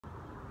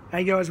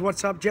Hey guys,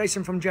 what's up?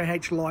 Jason from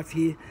JH Life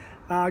here.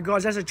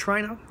 Guys, as a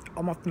trainer,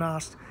 I'm often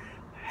asked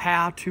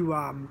how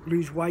to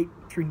lose weight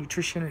through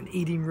nutrition and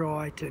eating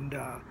right, and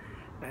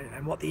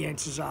what the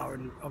answers are,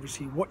 and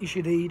obviously what you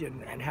should eat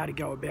and how to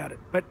go about it.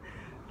 But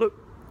look,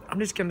 I'm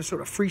just going to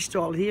sort of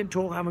freestyle here and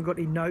talk. I haven't got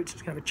any notes.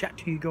 Just going to have a chat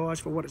to you guys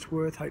for what it's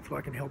worth. Hopefully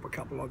I can help a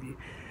couple of you.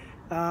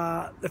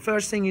 The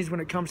first thing is when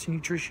it comes to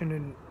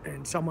nutrition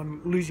and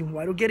someone losing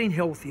weight or getting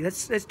healthy.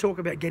 Let's talk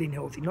about getting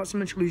healthy, not so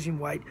much losing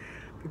weight,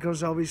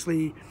 because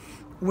obviously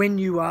when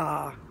you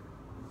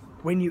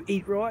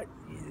eat right,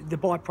 the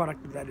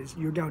byproduct of that is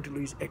you're going to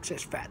lose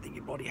excess fat that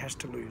your body has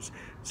to lose.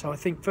 So I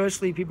think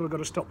firstly people have got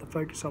to stop the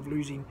focus of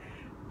losing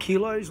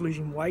kilos,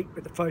 losing weight,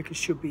 but the focus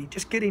should be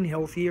just getting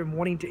healthier and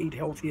wanting to eat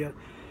healthier,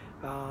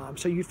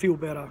 so you feel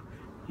better,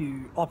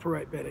 you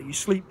operate better, you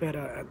sleep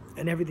better,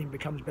 and everything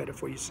becomes better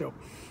for yourself.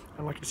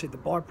 And like I said, the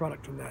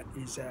byproduct from that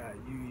is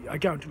you are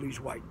going to lose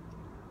weight.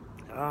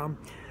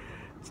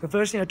 So the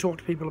first thing I talk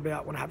to people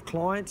about when I have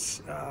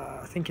clients,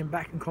 thinking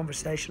back in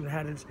conversation I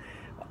had, is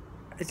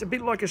it's a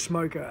bit like a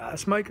smoker. A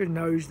smoker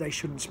knows they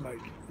shouldn't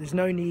smoke. There's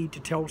no need to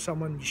tell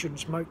someone you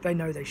shouldn't smoke. They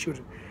know they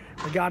shouldn't.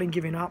 Regarding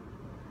giving up,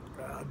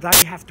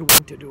 they have to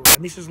want to do it.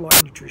 And this is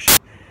like nutrition.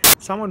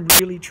 Someone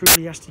really,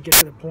 truly has to get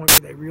to the point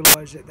where they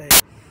realise that they're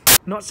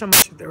not so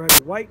much that they're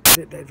overweight, but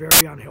that they're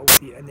very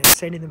unhealthy and they're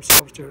sending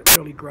themselves to an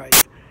early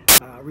grave.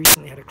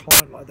 Recently had a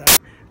client like that.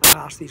 I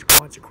asked these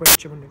clients a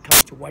question when it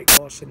comes to weight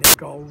loss and their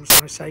goals,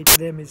 and I say to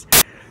them is,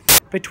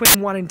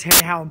 between 1 and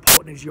 10, how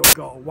important is your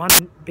goal? 1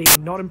 being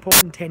not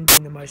important, 10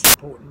 being the most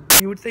important.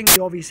 You would think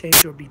the obvious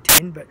answer would be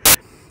 10, but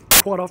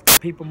quite often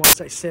people might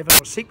say 7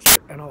 or 6,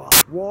 and I'll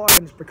ask why,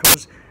 and it's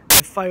because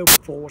they've failed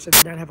before, so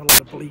they don't have a lot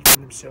of belief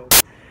in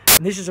themselves.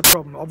 And this is a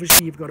problem.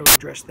 Obviously you've got to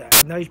address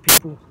that, and those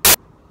people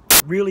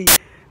really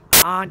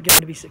aren't going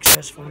to be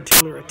successful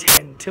until they're a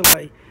 10, until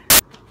they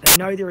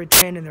know they're a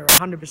 10 and they're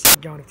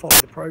 100% going to follow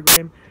the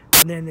program,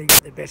 and then they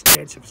get the best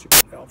chance of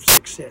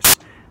success.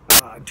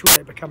 Until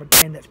they become a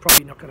 10, that's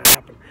probably not going to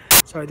happen.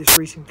 So this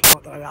recent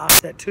client that I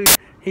asked that to,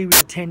 he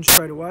was a 10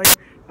 straight away.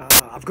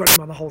 I've got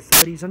him on the whole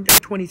 30s. I'm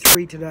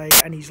 23 today,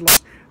 and he's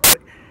lost. But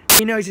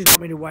he knows he's not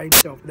going to weigh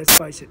himself. But let's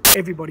face it,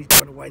 everybody's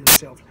going to weigh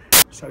themselves.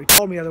 So he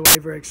told me the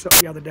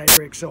other day,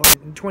 very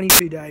excited. In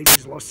 22 days,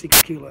 he's lost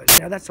 6 kilos.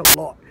 Now that's a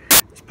lot.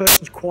 This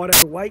person's quite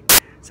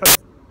overweight. So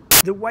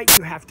the weight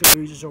you have to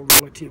lose is all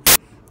relative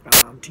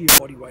to your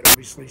body weight,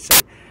 obviously. So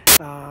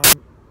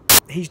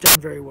he's done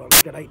very well.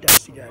 He's got 8 days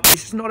to go.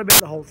 This is not about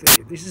the whole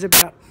thing. This is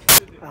about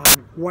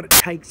what it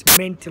takes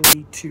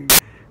mentally to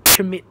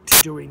commit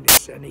to doing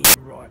this and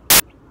eating right.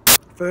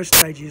 First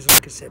stage is,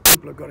 like I said,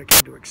 people have got to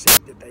come to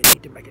accept that they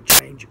need to make a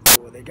change,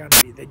 or they're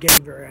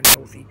getting very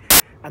unhealthy,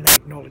 and they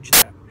acknowledge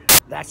that.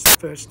 That's the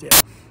first step.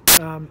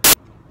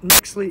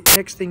 Next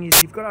thing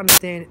is you've got to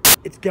understand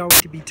it's going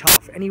to be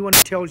tough. Anyone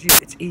who tells you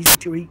it's easy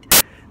to eat,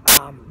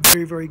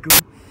 very, very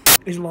good,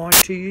 is lying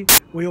to you.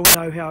 We all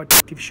know how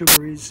addictive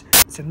sugar is.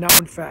 It's a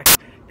known fact.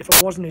 If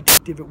it wasn't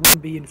addictive, it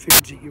wouldn't be in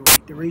foods that you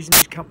eat. The reason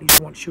these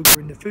companies want sugar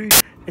in the food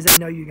is they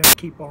know you're going to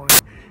keep buying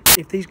it.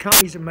 If these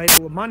companies that made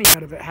all the money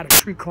out of it had a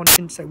true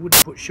conscience, they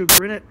wouldn't put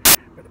sugar in it.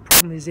 But the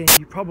problem is then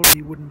you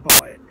probably wouldn't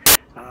buy it.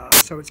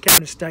 So it's going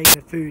to stay in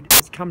the food.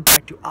 It's come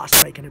back to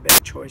us making a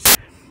better choice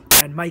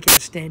and making a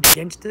stand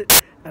against it.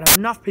 And if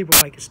enough people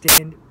make a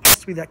stand,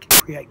 possibly that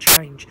can create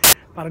change.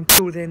 But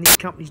until then, these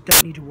companies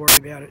don't need to worry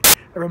about it.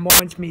 It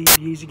reminds me of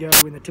years ago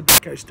when the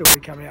tobacco story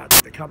came out,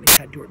 that the companies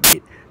had to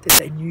admit that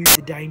they knew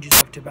the dangers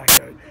of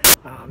tobacco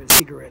and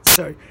cigarettes.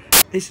 So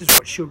this is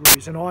what sugar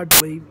is, and I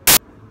believe,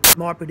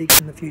 my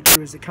prediction in the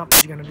future is the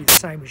companies are going to do the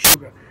same with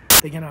sugar.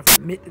 They're going to have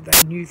to admit that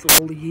they knew for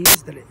all the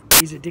years that it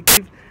is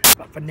addictive,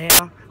 but for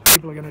now,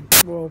 people are going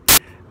to, well,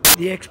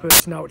 the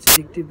experts know it's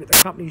addictive, but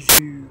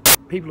the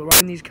people who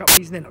run these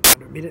companies, they're not going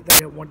to admit it. They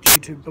don't want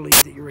you to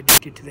believe that you're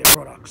addicted to their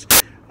products.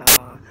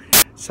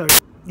 So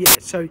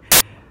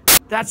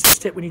that's the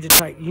step we need to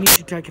take. You need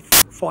to take a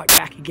fight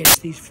back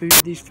against these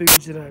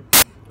foods that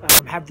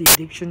have the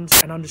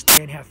addictions, and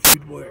understand how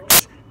food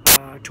works.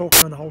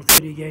 Talking on the whole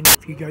 30 again,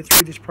 if you go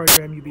through this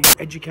program, you'll be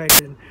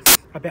educated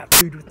about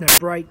food with no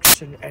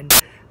breaks, and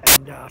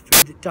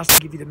food that doesn't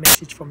give you the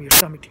message from your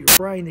stomach to your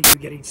brain that you're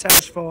getting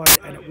satisfied,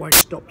 and it won't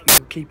stop you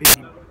from keep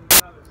eating.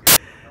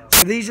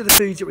 So these are the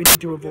foods that we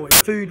need to avoid.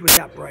 Food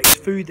without breaks,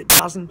 food that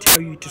doesn't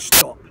tell you to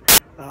stop.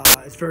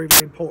 It's very,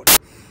 very important.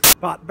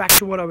 But back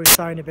to what I was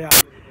saying about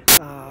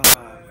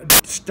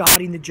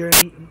starting the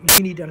journey,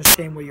 you need to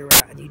understand where you're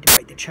at and you need to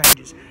make the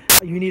changes.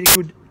 You need a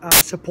good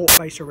support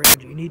base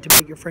around you. You need to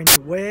make your friends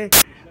aware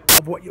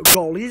of what your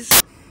goal is,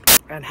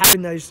 and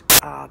having those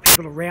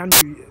people around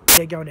you,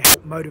 they're going to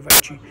help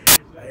motivate you.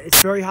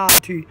 It's very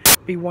hard to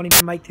be wanting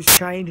to make this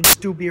change and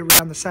still be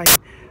around the same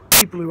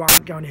people who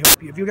aren't going to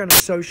help you. If you're going to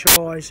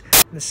socialise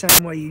in the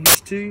same way you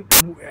used to,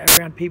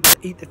 around people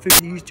that eat the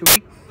food you used to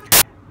eat,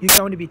 you're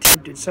going to be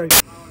tempted. So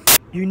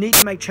you need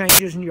to make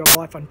changes in your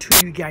life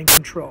until you gain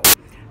control.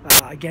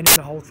 Again, in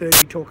the whole 30,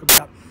 we talk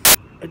about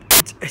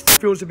it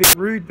feels a bit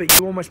rude, but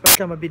you almost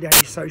become a bit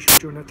antisocial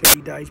during the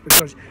 30 days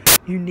because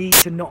you need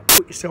to not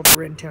put yourself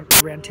around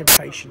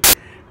temptation.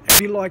 it'd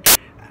be like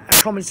a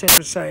common sense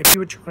would say, if you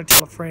were trying to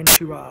tell a friend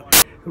who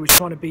was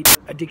trying to beat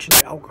addiction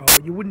to alcohol,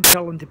 you wouldn't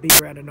tell them to be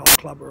around a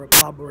nightclub or a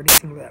pub or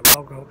anything like that with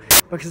alcohol,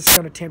 because it's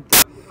going to tempt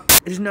them.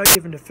 It is no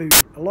different to food.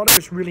 A lot of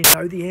us really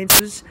know the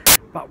answers,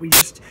 but we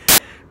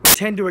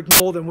tend to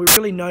ignore them. We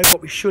really know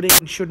what we should eat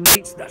and shouldn't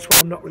eat, so that's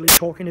what I'm not really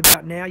talking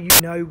about now. You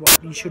know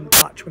what you shouldn't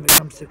touch when it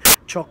comes to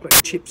chocolate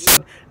and chips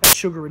and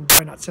sugar and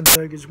donuts and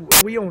burgers.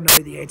 We all know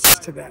the answers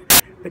to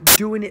that, but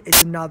doing it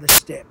is another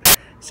step.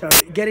 So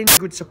getting a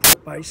good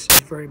support base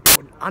is very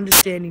important.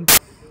 Understanding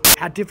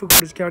how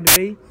difficult it's going to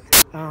be,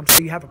 so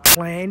you have a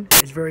plan,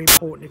 is very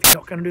important. If you're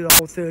not going to do the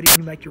whole 30 and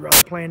you make your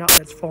own plan up,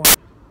 that's fine.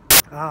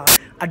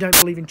 I don't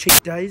believe in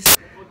cheat days,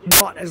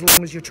 not as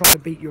long as you're trying to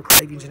beat your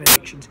cravings and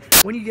addictions.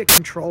 When you get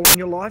control in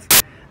your life,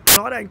 and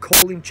I don't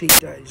call them cheat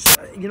days.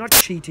 You're not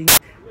cheating,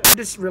 you're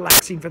just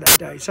relaxing for that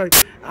day. So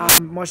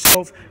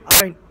myself, I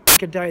don't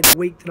pick a day of the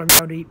week that I'm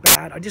going to eat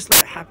bad. I just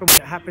let it happen when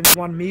it happens,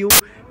 one meal,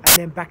 and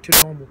then back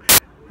to normal.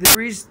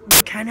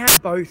 You can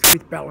have both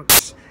with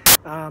balance.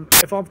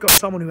 If I've got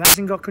someone who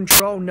hasn't got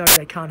control, no,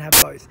 they can't have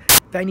both.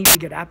 They need to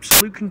get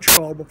absolute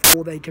control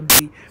before they can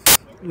be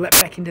let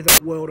back into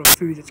that world of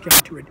food that's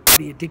going to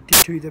be addicted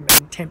to them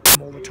and tempt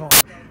them all the time.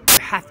 You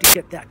have to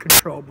get that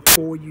control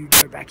before you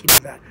go back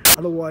into that.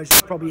 Otherwise,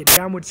 it's probably a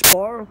downward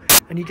spiral,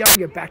 and you're going to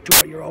go back to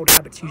what your old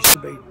habits used to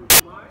be.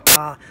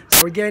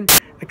 So again,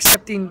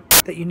 accepting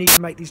that you need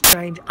to make this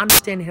change,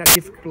 understanding how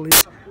difficult it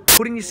is,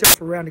 putting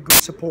yourself around a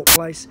good support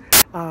place,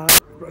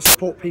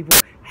 support people,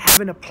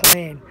 having a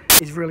plan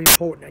is really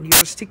important, and you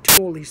got to stick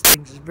to all these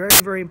things. It's very,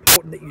 very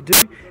important that you do,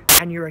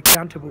 and you're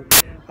accountable.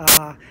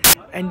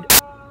 And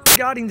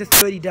regarding the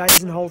 30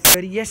 days and Whole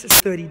 30, yes, it's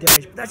 30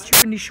 days, but that's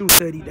your initial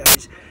 30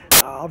 days.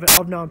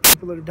 I've known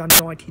people that have done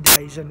 90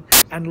 days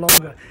and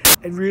longer.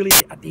 And really,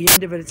 at the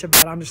end of it, it's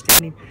about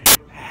understanding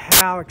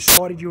how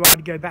excited you are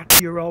to go back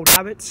to your old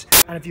habits.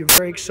 And if you're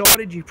very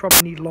excited, you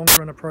probably need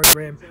longer on a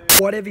program.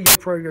 Whatever your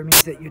program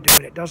is that you're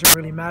doing, it doesn't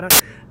really matter,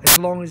 as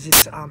long as it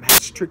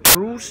has strict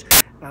rules.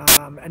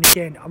 And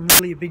again, I'm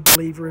really a big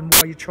believer in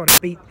why you're trying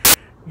to beat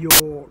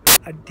your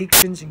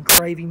addictions and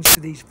cravings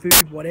to these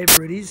food,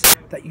 whatever it is,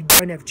 that you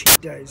don't have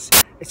cheat days.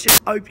 It's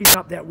just opening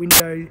up that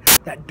window,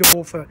 that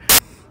door for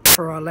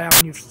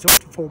allowing yourself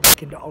to fall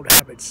back into old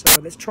habits. So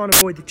let's try and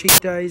avoid the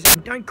cheat days,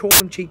 and don't call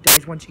them cheat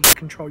days once you get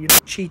control. You're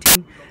not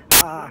cheating.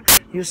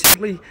 You're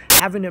simply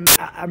having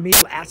a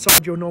meal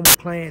outside your normal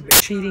plan, but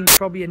cheating is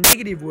probably a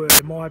negative word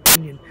in my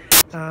opinion.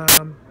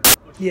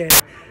 Yeah,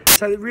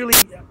 so really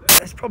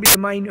that's probably the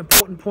main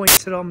important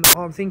points that I'm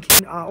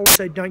thinking.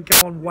 Also, don't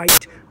go on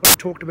weight, what I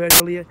talked about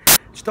earlier.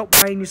 Stop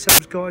weighing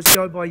yourselves, guys.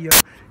 Go by your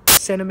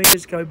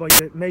centimeters, go by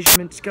your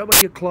measurements, go by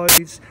your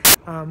clothes.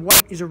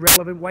 Weight is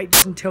irrelevant. Weight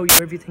doesn't tell you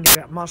everything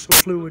about muscle,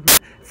 fluid,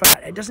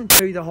 fat. It doesn't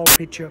tell you the whole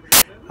picture.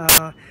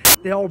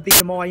 The old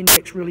BMI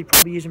index really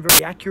probably isn't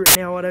very accurate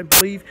now, I don't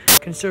believe,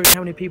 considering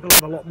how many people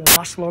have a lot more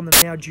muscle on them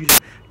now due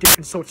to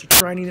different sorts of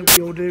training that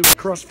we all do with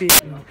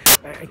CrossFit and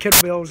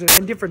kettlebells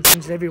and different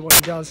things that everybody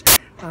does.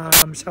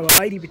 So a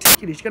lady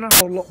particularly is going to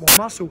hold a lot more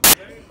muscle.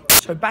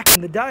 So back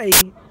in the day,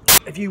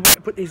 if you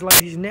put these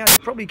ladies in now, they're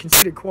probably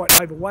considered quite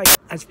overweight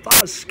as far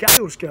as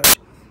scales go.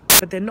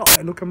 But they're not.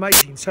 They look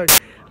amazing. So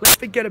let's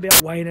forget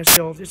about weighing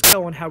ourselves. Let's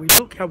go on how we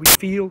look, how we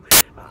feel,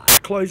 the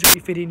clothes that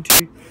we fit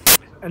into.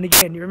 And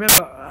again, you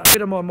remember, a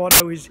bit of my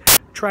motto is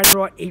train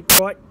right, eat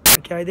right.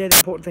 Okay, they're the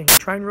important things.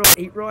 Train right,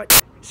 eat right,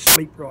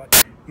 sleep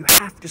right. You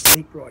have to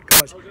sleep right,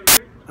 guys.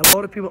 A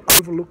lot of people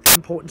overlook the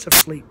importance of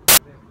sleep.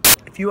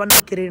 If you are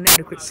not getting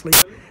adequate sleep,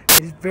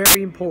 it is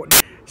very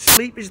important.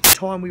 Sleep is the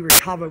time we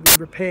recover, we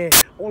repair.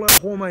 All our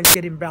hormones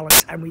get in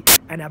balance,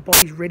 and our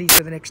body's ready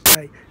for the next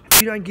day.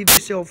 If you don't give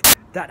yourself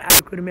that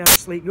adequate amount of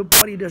sleep, your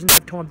body doesn't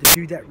have time to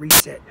do that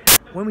reset.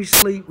 When we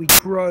sleep, we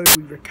grow,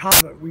 we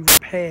recover, we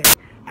repair,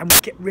 and we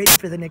get ready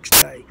for the next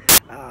day.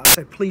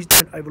 So please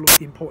don't overlook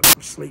the importance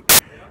of sleep.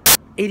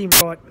 Eating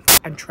right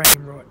and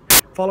training right.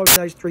 Follow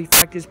those three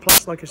factors,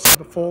 plus, like I said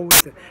before,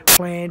 with the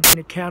plan, being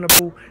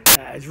accountable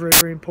is very,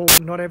 very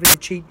important. Not having the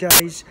cheat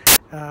days.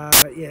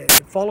 Yeah,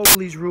 follow all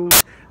these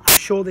rules. I'm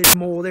sure there's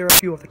more. There are a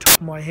few off the top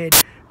of my head.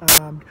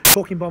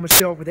 Talking by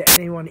myself without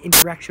anyone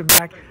interaction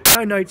back.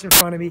 No notes in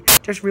front of me.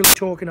 Just really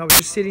talking. I was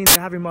just sitting there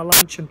having my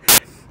lunch, and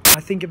I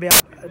think about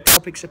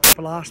topics that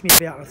people ask me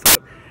about. And I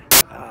thought,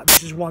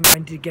 this is one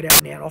thing to get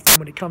out now. And often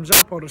when it comes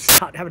up, I'll just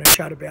start having a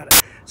chat about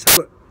it. So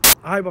look,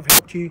 I hope I've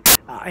helped you.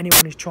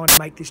 Anyone who's trying to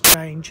make this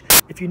change,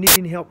 if you need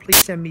any help, please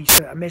send me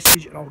a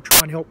message and I'll try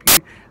and help you.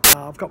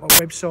 I've got my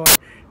website.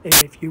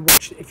 If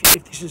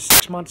this is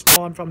 6 months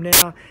time from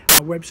now, my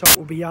website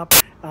will be up.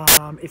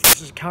 If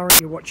this is current,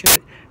 you're watching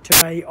it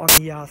today on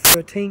the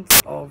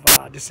 13th of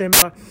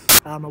December,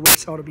 my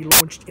website will be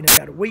launched in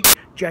about a week,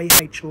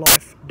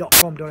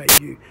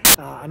 jhlife.com.au.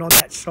 And on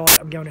that site,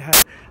 I'm going to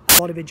have a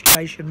lot of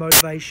education,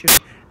 motivation,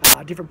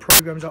 different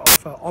programs I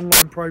offer,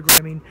 online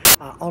programming,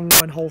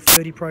 online Whole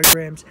 30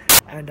 programs,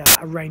 and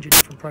a range of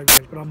different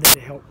programs. But I'm there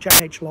to help.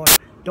 jhlife.com.au.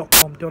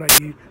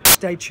 healthyear.com.au.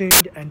 Stay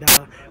tuned, and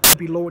will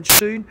be launched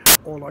soon.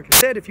 Or like I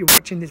said, if you're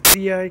watching this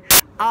video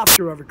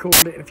after I've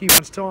recorded it in a few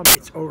months' time,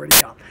 it's already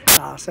up.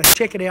 So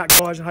check it out,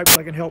 guys, and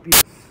hopefully I can help you.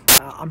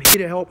 I'm here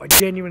to help. I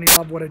genuinely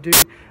love what I do.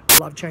 I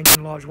love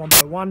changing lives one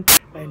by one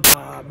and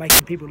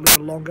making people live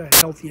a longer,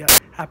 healthier,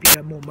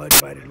 happier, more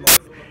motivated life.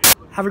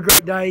 Have a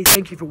great day.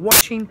 Thank you for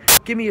watching.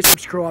 Give me a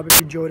subscribe if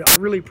you enjoyed it. I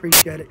really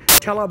appreciate it.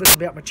 Tell others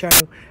about my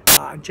channel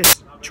and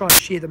just try and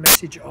share the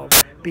message of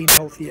being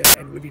healthier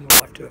and living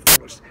life to the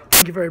fullest.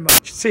 Thank you very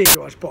much. See you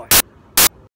guys. Bye.